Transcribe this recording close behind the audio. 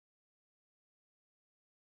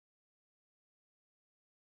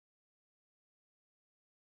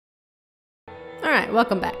Alright,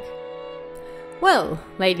 welcome back. Well,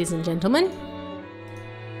 ladies and gentlemen,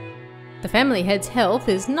 the family head's health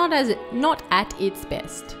is not at its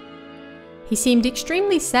best. He seemed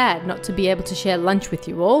extremely sad not to be able to share lunch with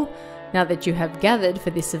you all, now that you have gathered for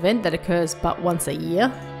this event that occurs but once a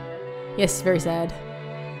year. Yes, very sad.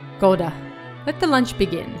 Golda, let the lunch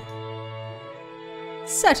begin.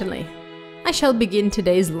 Certainly. I shall begin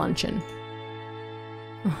today's luncheon.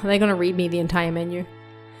 Oh, are they going to read me the entire menu?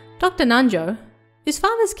 Dr. Nanjo, is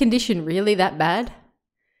father's condition really that bad?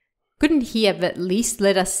 Couldn't he have at least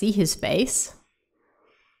let us see his face?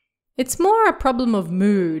 It's more a problem of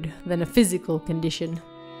mood than a physical condition.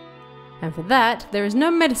 And for that, there is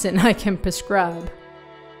no medicine I can prescribe.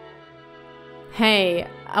 Hey,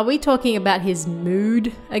 are we talking about his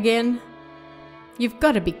mood again? You've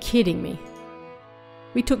got to be kidding me.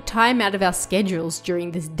 We took time out of our schedules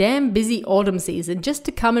during this damn busy autumn season just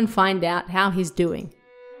to come and find out how he's doing.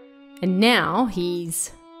 And now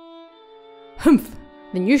he's... Humph,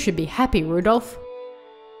 then you should be happy, Rudolph.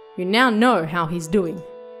 You now know how he's doing.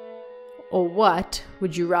 Or what?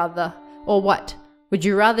 Would you rather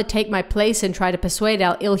take my place and try to persuade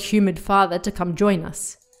our ill-humoured father to come join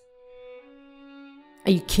us?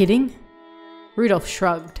 Are you kidding? Rudolph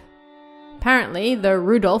shrugged. Apparently, though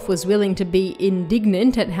Rudolph was willing to be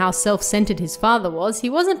indignant at how self-centered his father was, he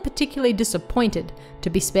wasn't particularly disappointed to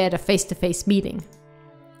be spared a face-to-face meeting.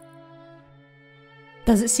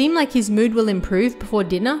 Does it seem like his mood will improve before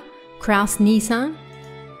dinner, Kraus-Nisan?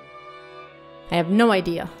 I have no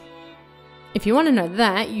idea. If you want to know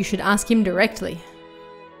that, you should ask him directly.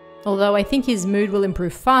 Although I think his mood will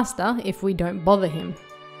improve faster if we don't bother him.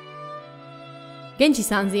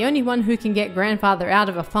 Genji-san's the only one who can get grandfather out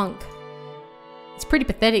of a funk. It's pretty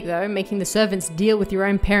pathetic though, making the servants deal with your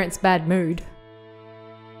own parents' bad mood.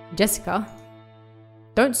 Jessica,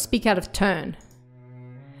 don't speak out of turn.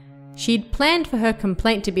 She'd planned for her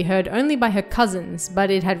complaint to be heard only by her cousins, but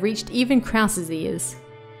it had reached even Kraus's ears.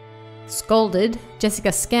 Scolded,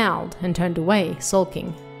 Jessica scowled and turned away,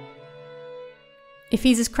 sulking. If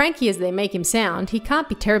he's as cranky as they make him sound, he can't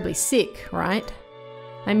be terribly sick, right?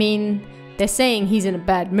 I mean, they're saying he's in a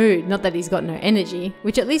bad mood, not that he's got no energy,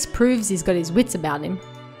 which at least proves he's got his wits about him.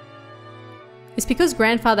 It's because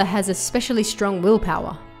grandfather has especially strong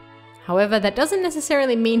willpower. However, that doesn't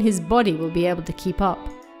necessarily mean his body will be able to keep up.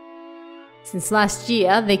 Since last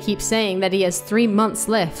year, they keep saying that he has 3 months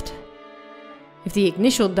left. If the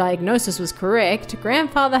initial diagnosis was correct,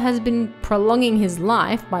 grandfather has been prolonging his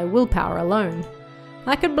life by willpower alone.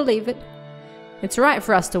 I could believe it. It's right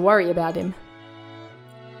for us to worry about him.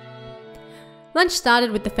 Lunch started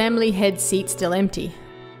with the family head's seat still empty.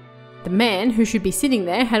 The man who should be sitting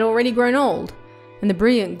there had already grown old, and the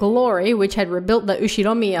brilliant glory which had rebuilt the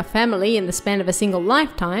Ushiromiya family in the span of a single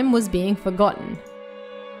lifetime was being forgotten.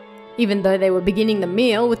 Even though they were beginning the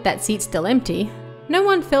meal with that seat still empty, no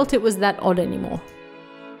one felt it was that odd anymore.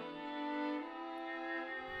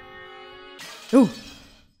 Ooh,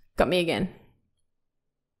 got me again.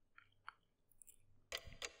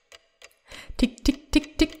 Tick, tick,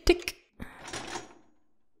 tick, tick, tick.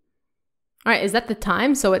 Alright, is that the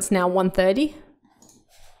time? So it's now 1:30?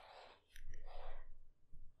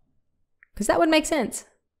 Because that would make sense.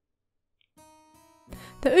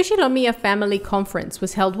 The Ushiromiya Family Conference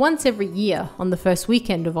was held once every year on the first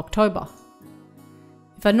weekend of October.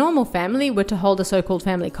 If a normal family were to hold a so-called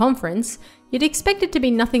family conference, you'd expect it to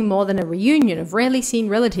be nothing more than a reunion of rarely seen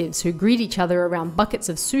relatives who greet each other around buckets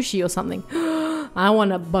of sushi or something. I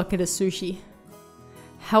want a bucket of sushi.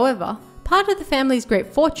 However, part of the family's great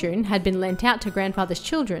fortune had been lent out to grandfather's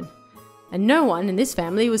children, and no one in this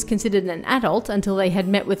family was considered an adult until they had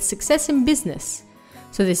met with success in business.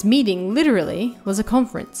 So this meeting literally was a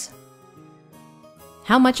conference.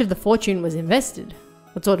 How much of the fortune was invested?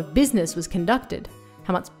 What sort of business was conducted?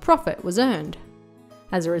 How much profit was earned?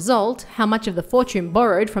 As a result, how much of the fortune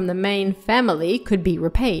borrowed from the main family could be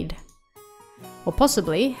repaid? Or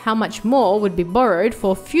possibly, how much more would be borrowed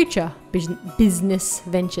for future business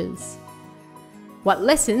ventures? What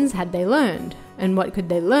lessons had they learned, and what could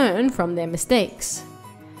they learn from their mistakes?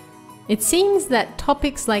 It seems that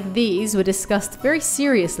topics like these were discussed very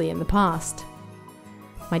seriously in the past.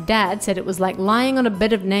 My dad said it was like lying on a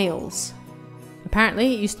bed of nails.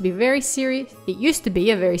 Apparently, it used to be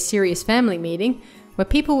a very serious family meeting where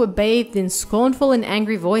people were bathed in scornful and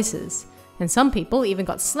angry voices, and some people even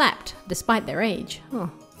got slapped despite their age.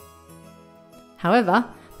 However,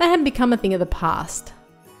 that had become a thing of the past.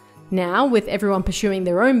 Now, with everyone pursuing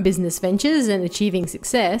their own business ventures and achieving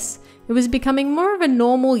success, it was becoming more of a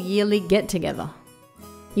normal yearly get-together.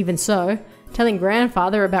 Even so, telling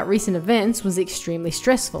grandfather about recent events was extremely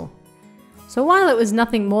stressful. So while it was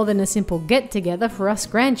nothing more than a simple get-together for us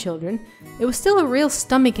grandchildren, it was still a real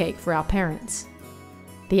stomachache for our parents.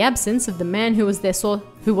 The absence of the man who was the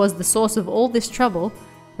source of all this trouble,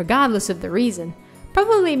 regardless of the reason,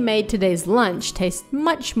 probably made today's lunch taste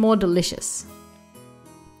much more delicious.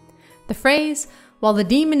 The phrase, "while the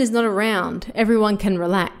demon is not around, everyone can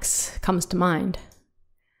relax," comes to mind.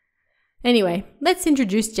 Anyway, let's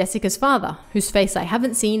introduce Jessica's father, whose face I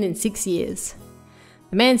haven't seen in 6 years.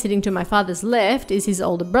 The man sitting to my father's left is his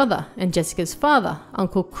older brother, and Jessica's father,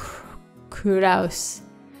 Uncle Kurausu.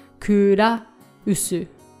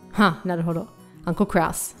 Naruhodo. Uncle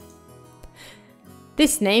Kraus.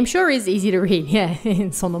 This name sure is easy to read, yeah, in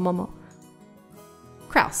Sonomomo.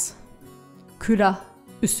 Kraus.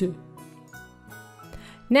 Kurausu.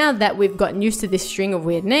 Now that we've gotten used to this string of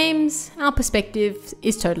weird names, our perspective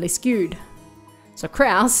is totally skewed. So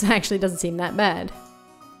Kraus actually doesn't seem that bad.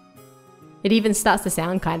 It even starts to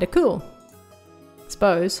sound kinda cool.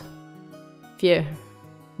 Suppose. If you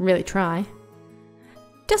really try.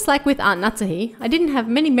 Just like with Aunt Natsuhi, I didn't have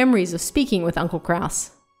many memories of speaking with Uncle Kraus.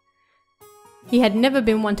 He had never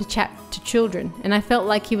been one to chat to children, and I felt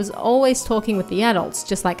like he was always talking with the adults,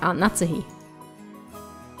 just like Aunt Natsuhi.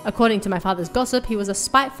 According to my father's gossip, he was a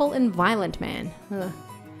spiteful and violent man.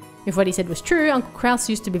 If what he said was true, Uncle Kraus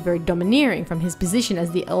used to be very domineering from his position as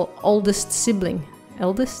the oldest sibling.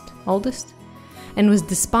 Oldest? And was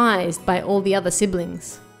despised by all the other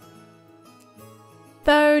siblings.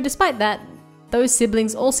 Though, despite that, those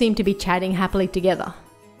siblings all seemed to be chatting happily together.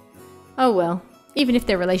 Oh well, even if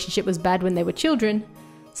their relationship was bad when they were children,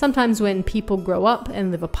 sometimes when people grow up and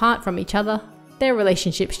live apart from each other, their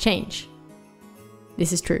relationships change.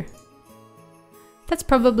 This is true. That's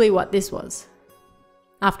probably what this was.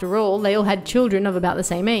 After all, they all had children of about the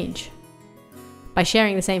same age. By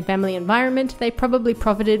sharing the same family environment, they probably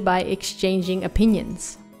profited by exchanging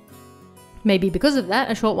opinions. Maybe because of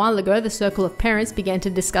that, a short while ago, the circle of parents began to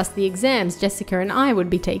discuss the exams Jessica and I would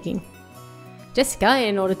be taking. Jessica,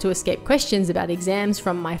 in order to escape questions about exams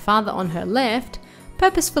from my father on her left,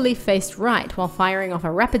 purposefully faced right while firing off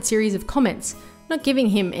a rapid series of comments, not giving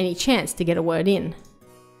him any chance to get a word in.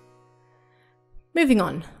 Moving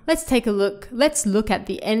on, let's look at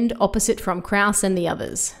the end opposite from Kraus and the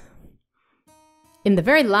others. In the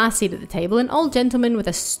very last seat at the table, an old gentleman with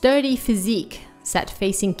a sturdy physique sat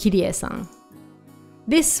facing Kirie-san.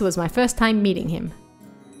 This was my first time meeting him.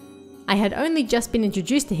 I had only just been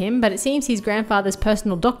introduced to him, but it seems he's grandfather's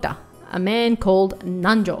personal doctor, a man called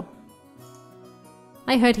Nanjo.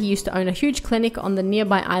 I heard he used to own a huge clinic on the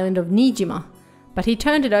nearby island of Nijima, but he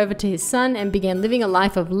turned it over to his son and began living a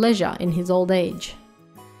life of leisure in his old age.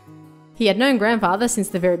 He had known grandfather since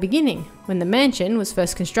the very beginning, when the mansion was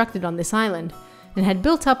first constructed on this island, and had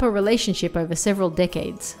built up a relationship over several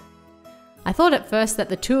decades. I thought at first that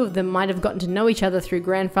the two of them might have gotten to know each other through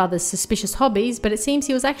grandfather's suspicious hobbies, but it seems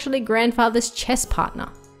he was actually grandfather's chess partner.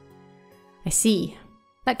 I see.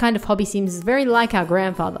 That kind of hobby seems very like our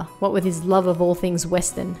grandfather, what with his love of all things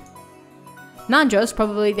Western. Nanjo's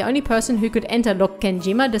probably the only person who could enter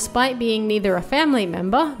Rokkenjima despite being neither a family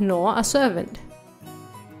member nor a servant.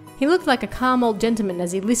 He looked like a calm old gentleman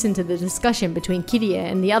as he listened to the discussion between Kirie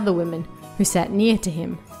and the other women who sat near to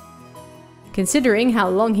him. Considering how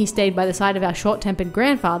long he stayed by the side of our short-tempered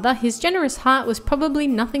grandfather, his generous heart was probably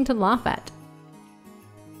nothing to laugh at.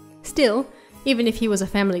 Still, even if he was a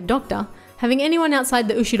family doctor, having anyone outside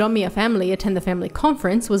the Ushiromiya family attend the family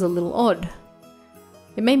conference was a little odd.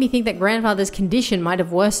 It made me think that grandfather's condition might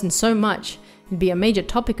have worsened so much it'd be a major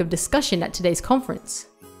topic of discussion at today's conference.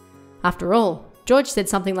 After all, George said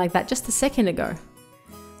something like that just a second ago.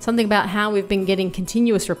 Something about how we've been getting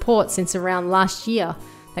continuous reports since around last year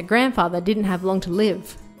that grandfather didn't have long to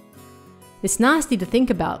live. It's nasty to think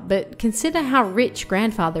about, but consider how rich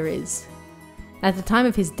grandfather is. At the time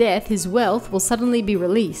of his death, his wealth will suddenly be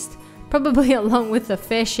released, probably along with a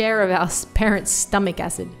fair share of our parents' stomach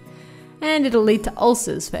acid. And it'll lead to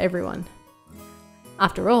ulcers for everyone.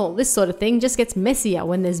 After all, this sort of thing just gets messier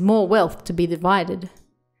when there's more wealth to be divided.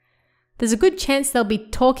 There's a good chance they'll be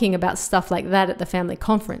talking about stuff like that at the family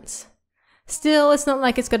conference. Still, it's not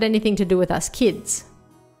like it's got anything to do with us kids.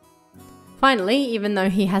 Finally, even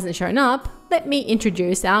though he hasn't shown up, let me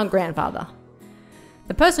introduce our grandfather.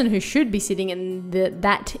 The person who should be sitting in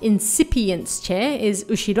that incipient's chair is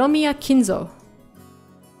Ushiromiya Kinzo.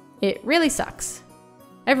 It really sucks.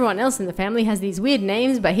 Everyone else in the family has these weird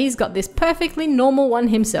names, but he's got this perfectly normal one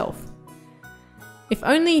himself. If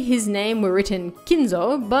only his name were written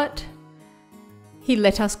Kinzo, but he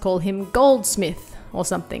let us call him Goldsmith or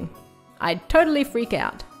something. I'd totally freak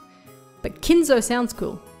out. But Kinzo sounds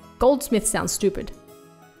cool. Goldsmith sounds stupid.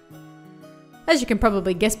 As you can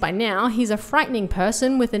probably guess by now, he's a frightening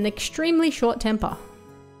person with an extremely short temper.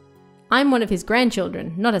 I'm one of his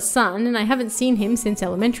grandchildren, not a son, and I haven't seen him since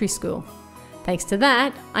elementary school. Thanks to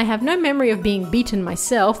that, I have no memory of being beaten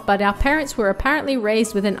myself, but our parents were apparently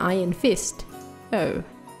raised with an iron fist. Oh.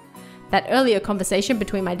 That earlier conversation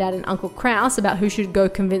between my dad and Uncle Kraus about who should go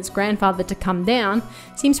convince grandfather to come down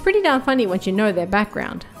seems pretty darn funny once you know their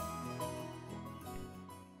background.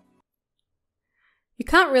 You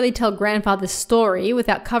can't really tell grandfather's story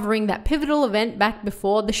without covering that pivotal event back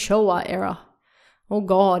before the Showa era. Oh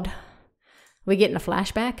god. Are we getting a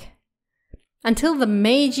flashback? Until the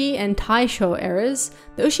Meiji and Taisho eras,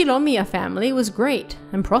 the Ushinomiya family was great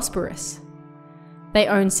and prosperous. They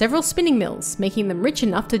owned several spinning mills, making them rich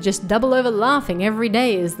enough to just double over laughing every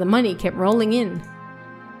day as the money kept rolling in.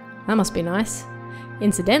 That must be nice.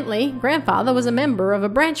 Incidentally, grandfather was a member of a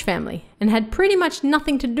branch family and had pretty much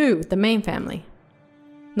nothing to do with the main family.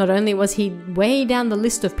 Not only was he way down the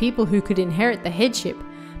list of people who could inherit the headship,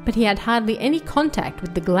 but he had hardly any contact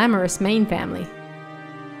with the glamorous main family.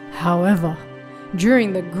 However,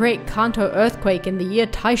 during the Great Kanto earthquake in the year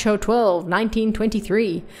Taisho 12,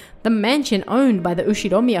 1923, the mansion owned by the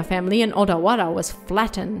Ushinomiya family in Odawara was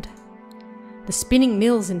flattened. The spinning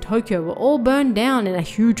mills in Tokyo were all burned down in a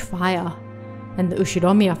huge fire, and the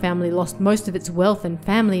Ushinomiya family lost most of its wealth and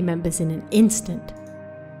family members in an instant.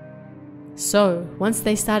 So, once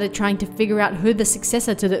they started trying to figure out who the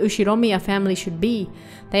successor to the Ushinomiya family should be,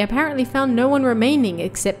 they apparently found no one remaining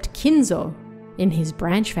except Kinzo in his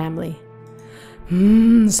branch family.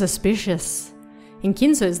 Suspicious. In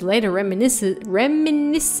Kinzo's later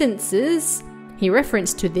reminiscences, he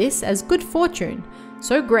referenced to this as good fortune,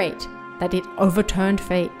 so great that it overturned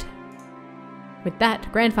fate. With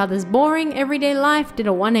that, grandfather's boring, everyday life did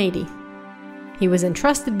a 180. He was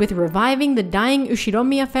entrusted with reviving the dying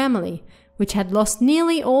Ushinomiya family, which had lost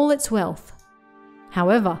nearly all its wealth.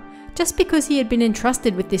 However, just because he had been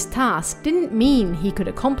entrusted with this task didn't mean he could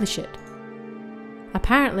accomplish it.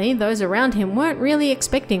 Apparently, those around him weren't really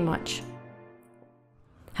expecting much.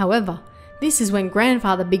 However, this is when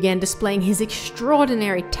grandfather began displaying his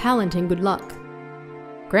extraordinary talent and good luck.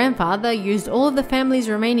 Grandfather used all of the family's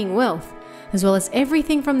remaining wealth, as well as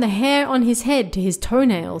everything from the hair on his head to his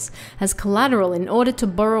toenails, as collateral in order to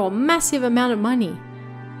borrow a massive amount of money.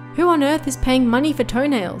 Who on earth is paying money for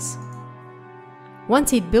toenails?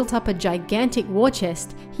 Once he'd built up a gigantic war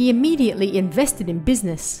chest, he immediately invested in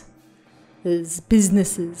businesses.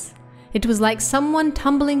 It was like someone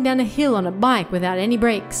tumbling down a hill on a bike without any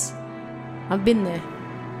brakes. I've been there.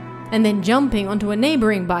 And then jumping onto a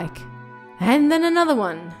neighboring bike. And then another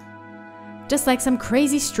one. Just like some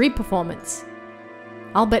crazy street performance.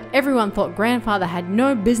 I'll bet everyone thought grandfather had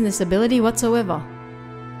no business ability whatsoever.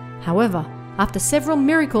 However, after several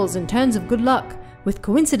miracles and turns of good luck, with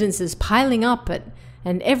coincidences piling up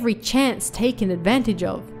and every chance taken advantage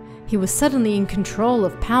of, he was suddenly in control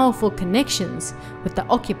of powerful connections with the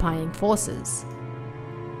occupying forces.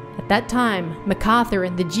 At that time, MacArthur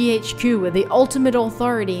and the GHQ were the ultimate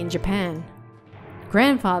authority in Japan.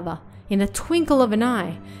 Grandfather, in a twinkle of an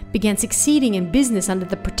eye, began succeeding in business under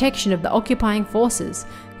the protection of the occupying forces,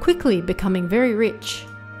 quickly becoming very rich.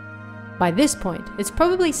 By this point, it's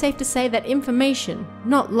probably safe to say that information,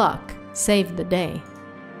 not luck, saved the day.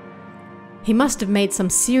 He must have made some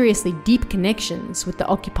seriously deep connections with the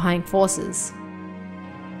occupying forces.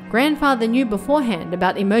 Grandfather knew beforehand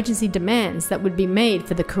about emergency demands that would be made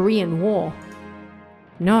for the Korean War.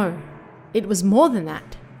 No, it was more than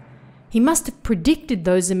that. He must have predicted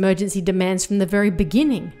those emergency demands from the very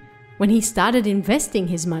beginning, when he started investing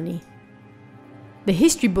his money. The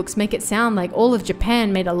history books make it sound like all of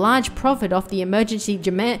Japan made a large profit off the emergency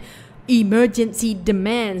demands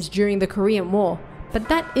during the Korean War, but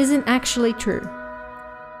that isn't actually true.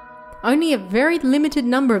 Only a very limited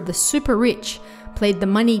number of the super rich played the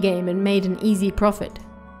money game and made an easy profit.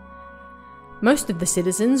 Most of the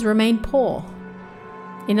citizens remained poor.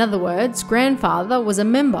 In other words, grandfather was a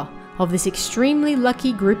member of this extremely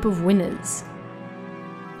lucky group of winners.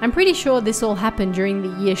 I'm pretty sure this all happened during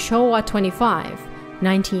the year Showa 25,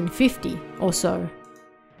 1950 or so.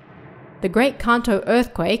 The Great Kanto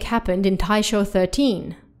earthquake happened in Taisho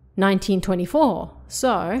 13, 1924,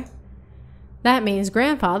 so that means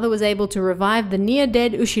grandfather was able to revive the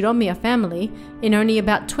near-dead Ushinomiya family in only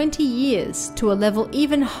about 20 years to a level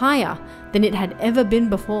even higher than it had ever been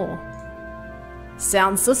before.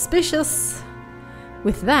 Sounds suspicious.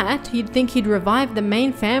 With that, you'd think he'd revive the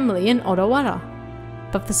main family in Odawara.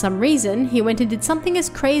 But for some reason, he went and did something as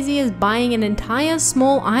crazy as buying an entire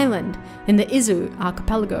small island in the Izu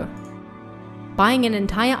archipelago. Buying an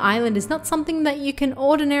entire island is not something that you can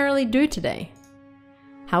ordinarily do today.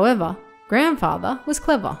 However, Grandfather was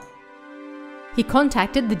clever. He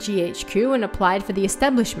contacted the GHQ and applied for the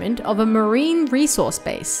establishment of a marine resource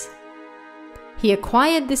base. He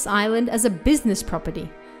acquired this island as a business property,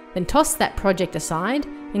 then tossed that project aside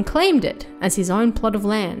and claimed it as his own plot of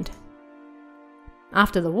land.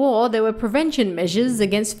 After the war, there were prevention measures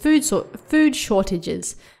against food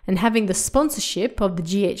shortages, and having the sponsorship of the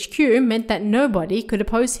GHQ meant that nobody could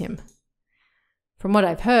oppose him. From what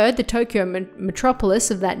I've heard, the Tokyo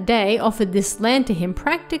metropolis of that day offered this land to him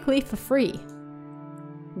practically for free.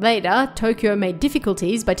 Later, Tokyo made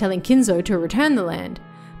difficulties by telling Kinzo to return the land,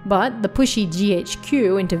 but the pushy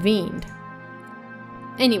GHQ intervened.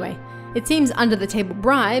 Anyway, it seems under-the-table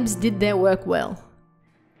bribes did their work well.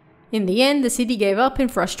 In the end, the city gave up in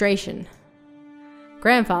frustration.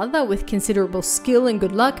 Grandfather, with considerable skill and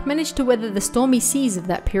good luck, managed to weather the stormy seas of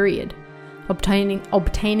that period,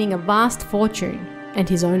 obtaining a vast fortune and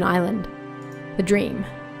his own island. The dream.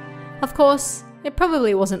 Of course, it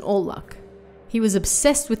probably wasn't all luck. He was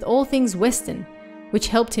obsessed with all things Western, which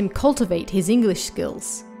helped him cultivate his English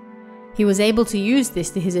skills. He was able to use this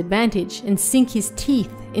to his advantage and sink his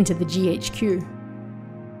teeth into the GHQ.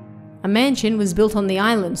 A mansion was built on the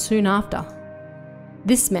island soon after.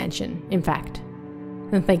 This mansion, in fact.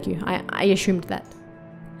 And thank you, I assumed that.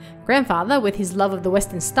 Grandfather, with his love of the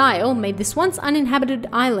Western style, made this once uninhabited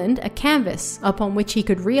island a canvas upon which he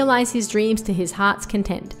could realize his dreams to his heart's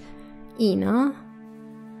content. Ina.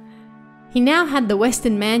 He now had the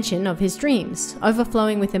Western mansion of his dreams,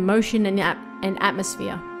 overflowing with emotion and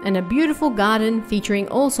atmosphere, and a beautiful garden featuring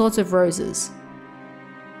all sorts of roses.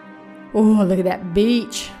 Oh, look at that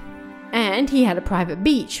beach! And he had a private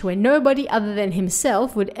beach where nobody other than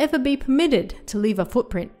himself would ever be permitted to leave a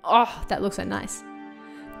footprint. Oh, that looks so nice.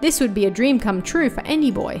 This would be a dream come true for any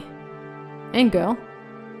boy and girl.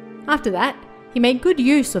 After that, he made good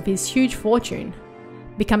use of his huge fortune,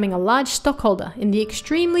 becoming a large stockholder in the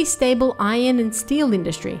extremely stable iron and steel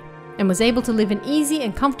industry, and was able to live an easy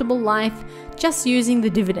and comfortable life just using the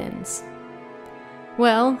dividends.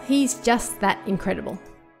 Well, he's just that incredible.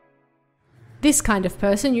 This kind of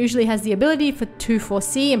person usually has the ability to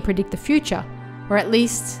foresee and predict the future, or at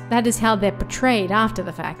least that is how they're portrayed after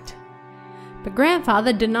the fact. But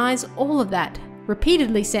Grandfather denies all of that,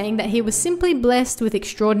 repeatedly saying that he was simply blessed with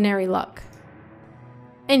extraordinary luck.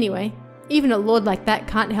 Anyway, even a lord like that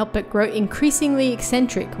can't help but grow increasingly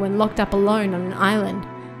eccentric when locked up alone on an island,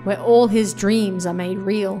 where all his dreams are made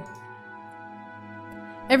real.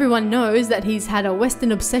 Everyone knows that he's had a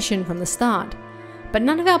Western obsession from the start, but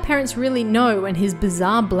none of our parents really know when his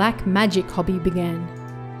bizarre black magic hobby began.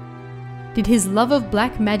 Did his love of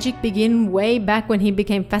black magic begin way back when he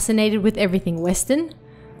became fascinated with everything Western?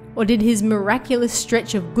 Or did his miraculous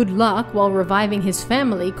stretch of good luck while reviving his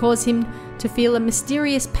family cause him to feel a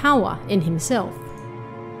mysterious power in himself?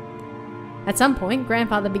 At some point,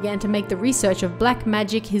 Grandfather began to make the research of black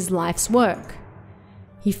magic his life's work.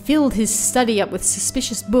 He filled his study up with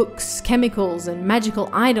suspicious books, chemicals, and magical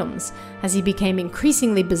items as he became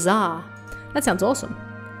increasingly bizarre. That sounds awesome.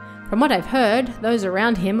 From what I've heard, those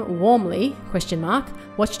around him warmly,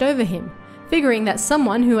 watched over him, figuring that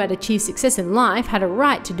someone who had achieved success in life had a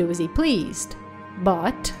right to do as he pleased.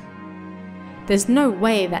 But there's no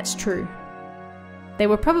way that's true. They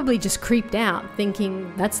were probably just creeped out,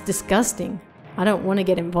 thinking, that's disgusting. I don't want to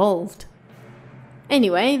get involved.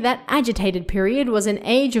 Anyway, that agitated period was an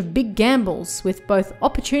age of big gambles with both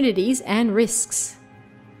opportunities and risks.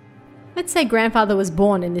 Let's say Grandfather was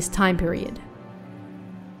born in this time period.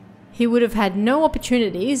 He would have had no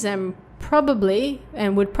opportunities and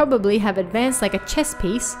would probably have advanced like a chess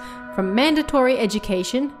piece from mandatory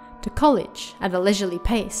education to college at a leisurely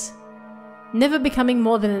pace, never becoming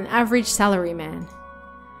more than an average salaryman.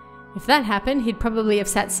 If that happened, he'd probably have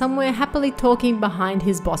sat somewhere happily talking behind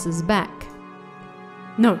his boss's back.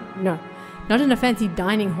 No, not in a fancy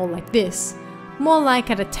dining hall like this, more like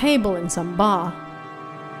at a table in some bar.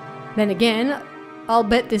 Then again, I'll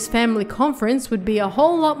bet this family conference would be a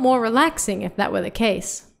whole lot more relaxing if that were the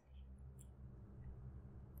case.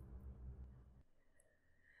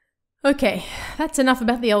 Okay, that's enough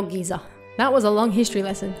about the old geezer. That was a long history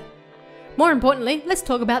lesson. More importantly, let's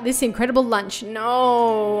talk about this incredible lunch.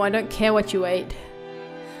 No, I don't care what you ate.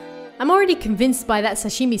 I'm already convinced by that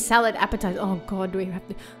sashimi salad appetizer. Oh god, do we have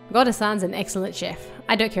to... Goda-san's an excellent chef.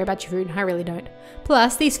 I don't care about your food, I really don't.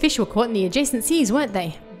 Plus, these fish were caught in the adjacent seas, weren't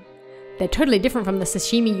they? They're totally different from the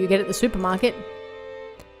sashimi you get at the supermarket.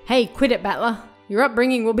 Hey, quit it, Battler. Your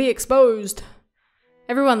upbringing will be exposed.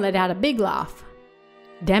 Everyone let out a big laugh.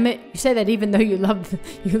 Damn it, you say that even though you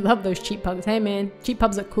love those cheap pubs. Hey man, cheap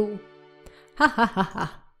pubs are cool. Ha ha ha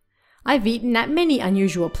ha. I've eaten at many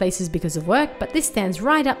unusual places because of work, but this stands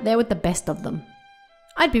right up there with the best of them.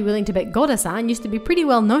 I'd be willing to bet Goda-san used to be pretty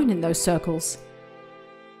well known in those circles.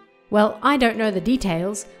 Well, I don't know the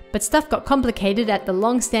details, but stuff got complicated at the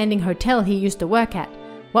long-standing hotel he used to work at,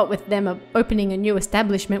 what with them opening a new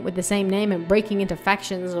establishment with the same name and breaking into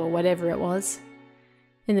factions or whatever it was.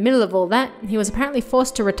 In the middle of all that, he was apparently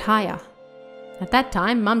forced to retire. At that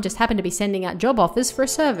time, Mum just happened to be sending out job offers for a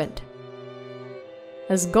servant.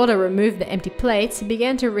 As Goda removed the empty plates, he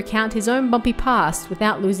began to recount his own bumpy past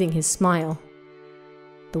without losing his smile.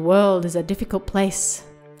 The world is a difficult place.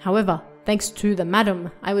 However, thanks to the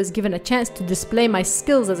madam, I was given a chance to display my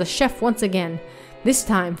skills as a chef once again, this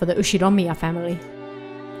time for the Ushiromiya family.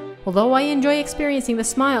 Although I enjoy experiencing the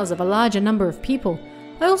smiles of a larger number of people,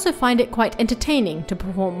 I also find it quite entertaining to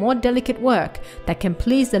perform more delicate work that can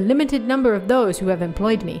please the limited number of those who have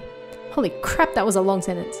employed me. Holy crap, that was a long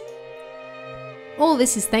sentence. All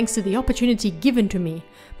this is thanks to the opportunity given to me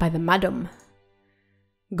by the madam.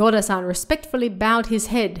 Goda-san respectfully bowed his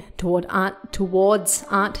head towards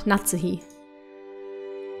Aunt Natsuhi.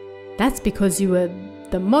 That's because you were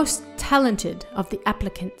the most talented of the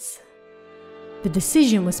applicants. The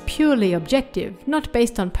decision was purely objective, not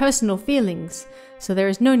based on personal feelings, so there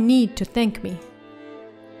is no need to thank me.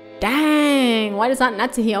 Dang, why does Aunt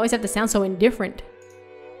Natsuhi always have to sound so indifferent?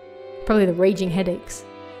 Probably the raging headaches.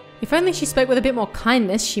 If only she spoke with a bit more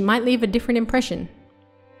kindness, she might leave a different impression.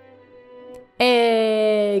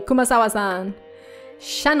 Hey, Kumasawa-san!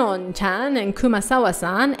 Shannon-chan and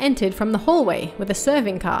Kumasawa-san entered from the hallway with a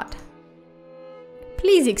serving cart.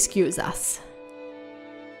 Please excuse us.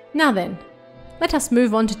 Now then, let us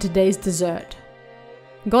move on to today's dessert.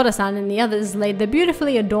 Goda-san and the others laid the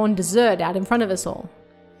beautifully adorned dessert out in front of us all.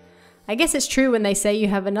 I guess it's true when they say you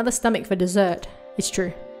have another stomach for dessert. It's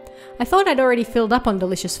true. I thought I'd already filled up on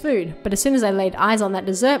delicious food, but as soon as I laid eyes on that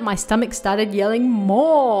dessert, my stomach started yelling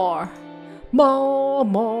more. More,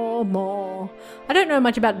 more, more. I don't know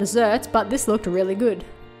much about desserts, but this looked really good.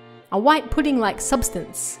 A white pudding-like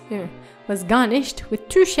substance was garnished with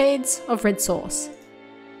 2 shades of red sauce.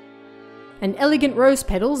 And elegant rose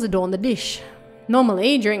petals adorn the dish.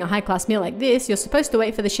 Normally, during a high-class meal like this, you're supposed to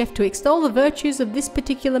wait for the chef to extol the virtues of this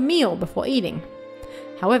particular meal before eating.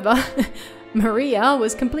 However, Maria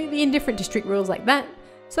was completely indifferent to strict rules like that,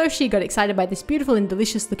 so she got excited by this beautiful and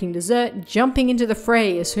delicious-looking dessert, jumping into the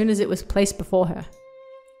fray as soon as it was placed before her.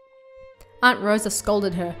 Aunt Rosa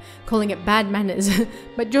scolded her, calling it bad manners,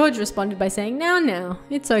 but George responded by saying, "Now,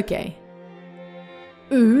 it's okay."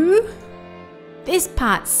 Ooh, this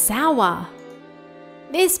part's sour.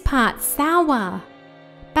 This part's sour.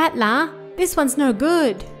 Batla, this one's no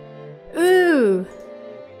good. Ooh.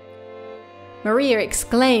 Maria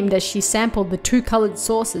exclaimed as she sampled the 2 coloured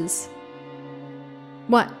sauces.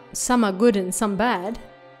 What, some are good and some bad?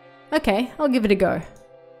 Okay, I'll give it a go.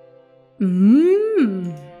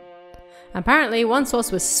 Apparently one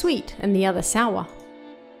sauce was sweet and the other sour.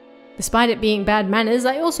 Despite it being bad manners,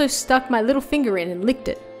 I also stuck my little finger in and licked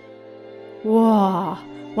it. Whoa,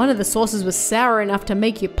 one of the sauces was sour enough to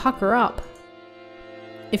make you pucker up.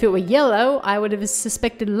 If it were yellow, I would have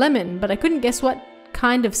suspected lemon, but I couldn't guess what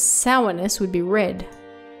kind of sourness would be red.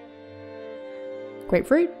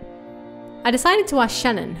 Grapefruit? I decided to ask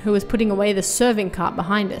Shannon, who was putting away the serving cart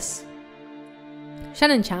behind us.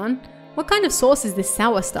 Shannon-chan, what kind of sauce is this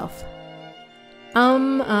sour stuff?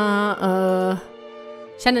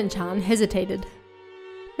 Shannon-chan hesitated.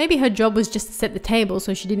 Maybe her job was just to set the table,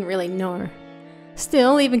 so she didn't really know.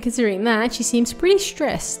 Still, even considering that, she seems pretty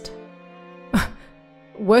stressed.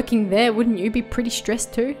 Working there, wouldn't you be pretty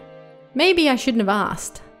stressed too? Maybe I shouldn't have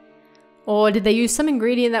asked. Or did they use some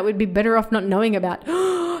ingredient that would be better off not knowing about?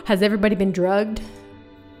 Has everybody been drugged?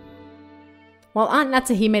 While Aunt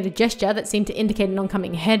Natsuhi made a gesture that seemed to indicate an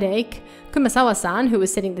oncoming headache, Kumasawa-san, who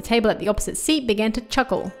was sitting at the table at the opposite seat, began to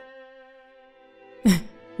chuckle.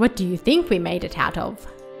 What do you think we made it out of?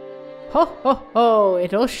 Ho ho ho,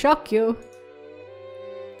 it'll shock you.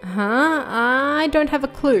 Huh? I don't have a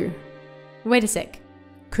clue. Wait a sec.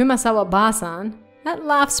 Kumasawa-ba-san? That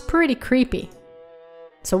laugh's pretty creepy.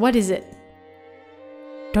 So what is it?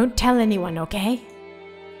 Don't tell anyone, okay?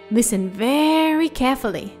 Listen very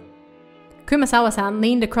carefully. Kumasawa-san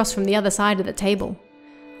leaned across from the other side of the table.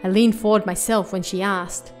 I leaned forward myself when she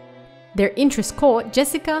asked. Their interest caught,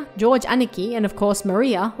 Jessica, George, Aniki, and of course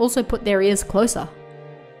Maria also put their ears closer.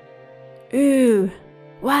 Ooh,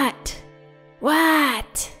 what?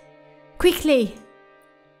 What? Quickly!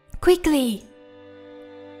 Quickly!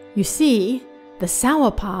 You see, the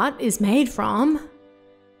sour part is made from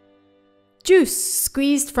juice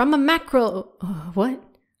squeezed from a mackerel. What?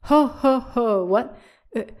 Ho ho ho, what?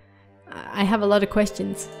 I have a lot of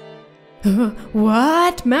questions.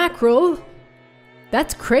 What? Mackerel?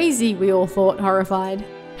 That's crazy, we all thought, horrified.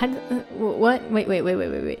 What?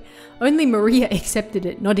 Wait. Only Maria accepted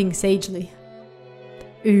it, nodding sagely.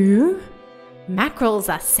 Ooh? Mackerels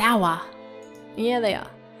are sour. Yeah, they are.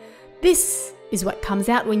 This is what comes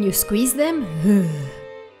out when you squeeze them?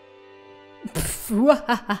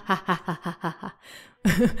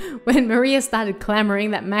 When Maria started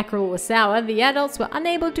clamoring that mackerel was sour, the adults were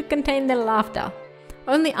unable to contain their laughter.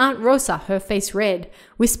 Only Aunt Rosa, her face red,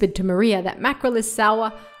 whispered to Maria that mackerel is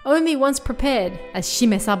sour only once prepared as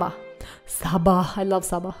shime saba. Saba, I love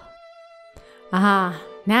saba. Ah,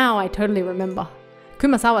 now I totally remember.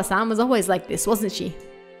 Kumasawa-san was always like this, wasn't she?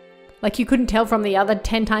 Like you couldn't tell from the other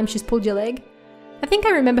 10 times she's pulled your leg? I think I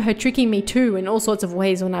remember her tricking me too in all sorts of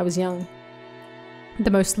ways when I was young. The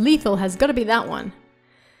most lethal has got to be that one.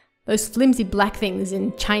 Those flimsy black things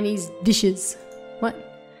in Chinese dishes. What?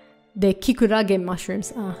 They're kikurage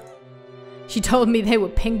mushrooms. Ah. She told me they were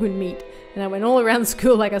penguin meat, and I went all around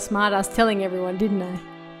school like a smartass telling everyone, didn't I?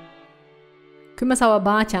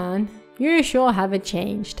 Kumasawa-ba-chan, you sure haven't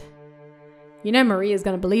changed. You know Maria's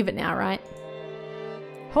gonna believe it now, right?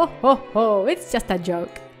 Ho ho ho, it's just a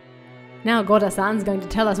joke. Now Goda-san's going to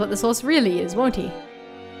tell us what the sauce really is, won't he?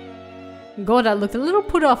 Goda looked a little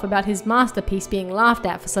put off about his masterpiece being laughed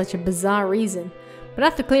at for such a bizarre reason, but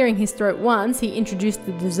after clearing his throat once, he introduced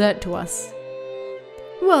the dessert to us.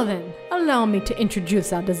 Well then, allow me to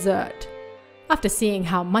introduce our dessert. After seeing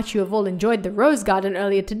how much you have all enjoyed the rose garden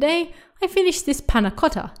earlier today, I finished this panna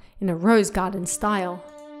cotta in a rose garden style.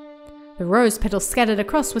 The rose petals scattered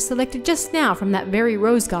across were selected just now from that very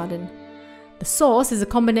rose garden. The sauce is a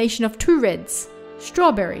combination of 2 reds,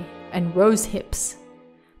 strawberry and rose hips.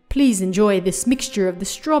 Please enjoy this mixture of the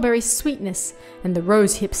strawberry sweetness and the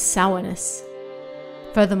rose hips sourness.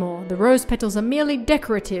 Furthermore, the rose petals are merely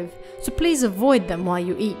decorative, so please avoid them while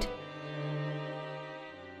you eat.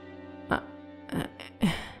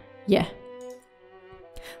 Yeah.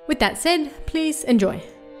 With that said, please enjoy.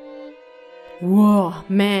 Whoa,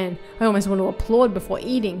 man, I almost want to applaud before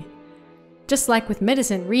eating. Just like with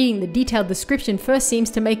medicine, reading the detailed description first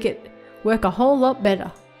seems to make it work a whole lot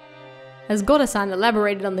better. As Goda-san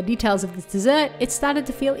elaborated on the details of this dessert, it started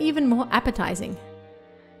to feel even more appetizing.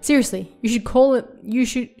 Seriously,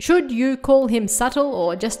 should you call him subtle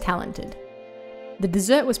or just talented? The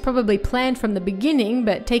dessert was probably planned from the beginning,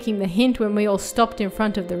 but taking the hint when we all stopped in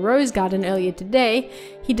front of the rose garden earlier today,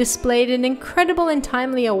 he displayed an incredible and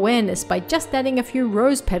timely awareness by just adding a few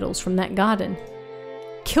rose petals from that garden.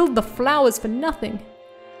 Killed the flowers for nothing.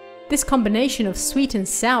 This combination of sweet and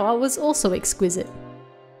sour was also exquisite.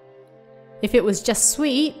 If it was just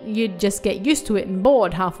sweet, you'd just get used to it and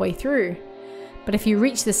bored halfway through. But if you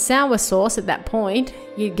reach the sour sauce at that point,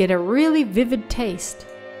 you'd get a really vivid taste.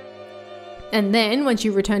 And then, once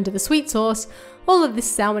you return to the sweet sauce, all of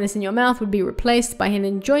this sourness in your mouth would be replaced by an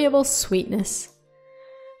enjoyable sweetness.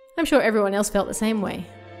 I'm sure everyone else felt the same way.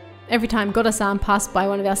 Every time Goda-san passed by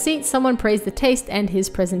one of our seats, someone praised the taste and his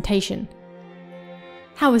presentation.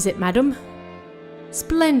 How is it, madam?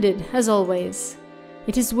 Splendid, as always.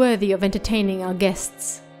 It is worthy of entertaining our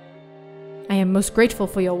guests. I am most grateful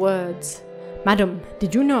for your words. Madam,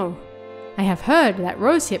 did you know? I have heard that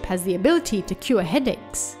rosehip has the ability to cure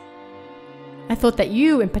headaches. I thought that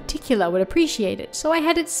you in particular would appreciate it, so I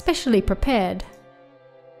had it specially prepared.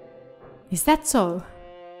 Is that so?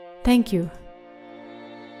 Thank you.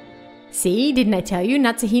 See, didn't I tell you,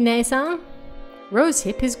 Natsuhine-san?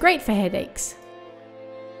 Rosehip is great for headaches.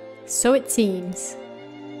 So it seems.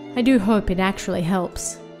 I do hope it actually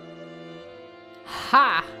helps.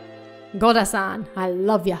 Ha! Goda-san, I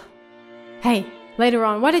love ya. Hey, later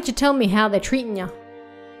on, why don't you tell me how they're treating ya?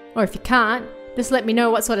 Or if you can't, just let me know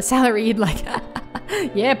what sort of salary you'd like.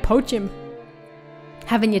 Yeah, poach him.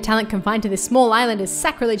 Having your talent confined to this small island is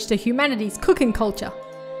sacrilege to humanity's cooking culture.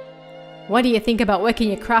 What do you think about working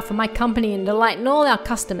your craft for my company and delighting all our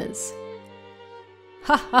customers?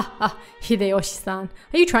 Ha ha ha, Hideyoshi-san,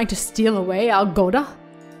 are you trying to steal away our Goda?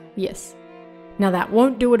 Yes. Now that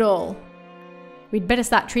won't do at all. We'd better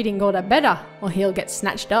start treating Goda better, or he'll get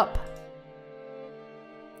snatched up.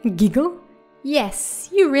 Giggle? Yes,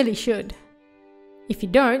 you really should. If you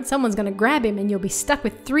don't, someone's gonna grab him and you'll be stuck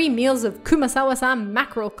with 3 meals of Kumasawa-san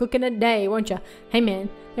mackerel cooking a day, won't you? Hey man,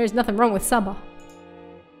 there's nothing wrong with Saba.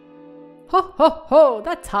 Ho ho ho,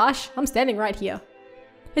 that's harsh. I'm standing right here.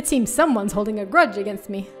 It seems someone's holding a grudge against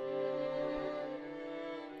me.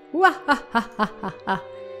 Wah ha ha ha ha ha.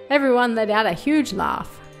 Everyone let out a huge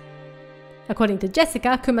laugh. According to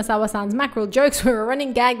Jessica, Kumasawa-san's mackerel jokes were a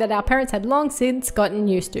running gag that our parents had long since gotten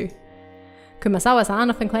used to. Kumasawa-san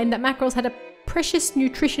often claimed that mackerels had a precious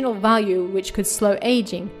nutritional value which could slow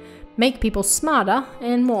aging, make people smarter,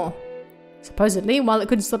 and more. Supposedly, while it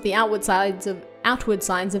couldn't stop the outward signs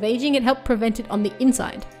of aging, it helped prevent it on the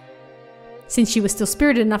inside. Since she was still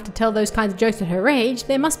spirited enough to tell those kinds of jokes at her age,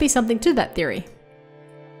 there must be something to that theory.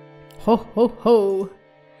 Ho ho ho!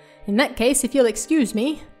 In that case, if you'll excuse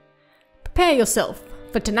me, prepare yourself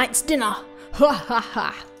for tonight's dinner! Ha ha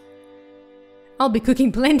ha! I'll be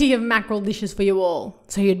cooking plenty of mackerel dishes for you all,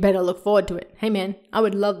 so you'd better look forward to it. Hey man, I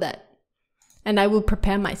would love that. And I will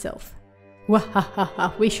prepare myself.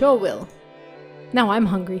 Wahahaha, we sure will. Now I'm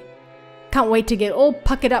hungry. Can't wait to get all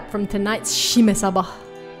puckered up from tonight's shimesaba.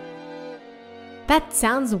 That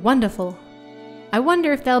sounds wonderful. I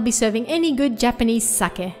wonder if they'll be serving any good Japanese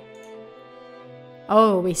sake.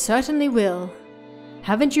 Oh, we certainly will.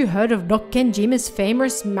 Haven't you heard of Rokkenjima's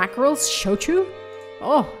famous mackerel shochu?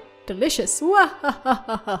 Oh, delicious.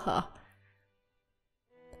 Wahahaha.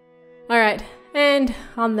 Alright, and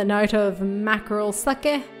on the note of mackerel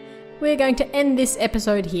sake, we're going to end this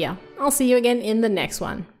episode here. I'll see you again in the next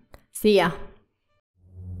one. See ya.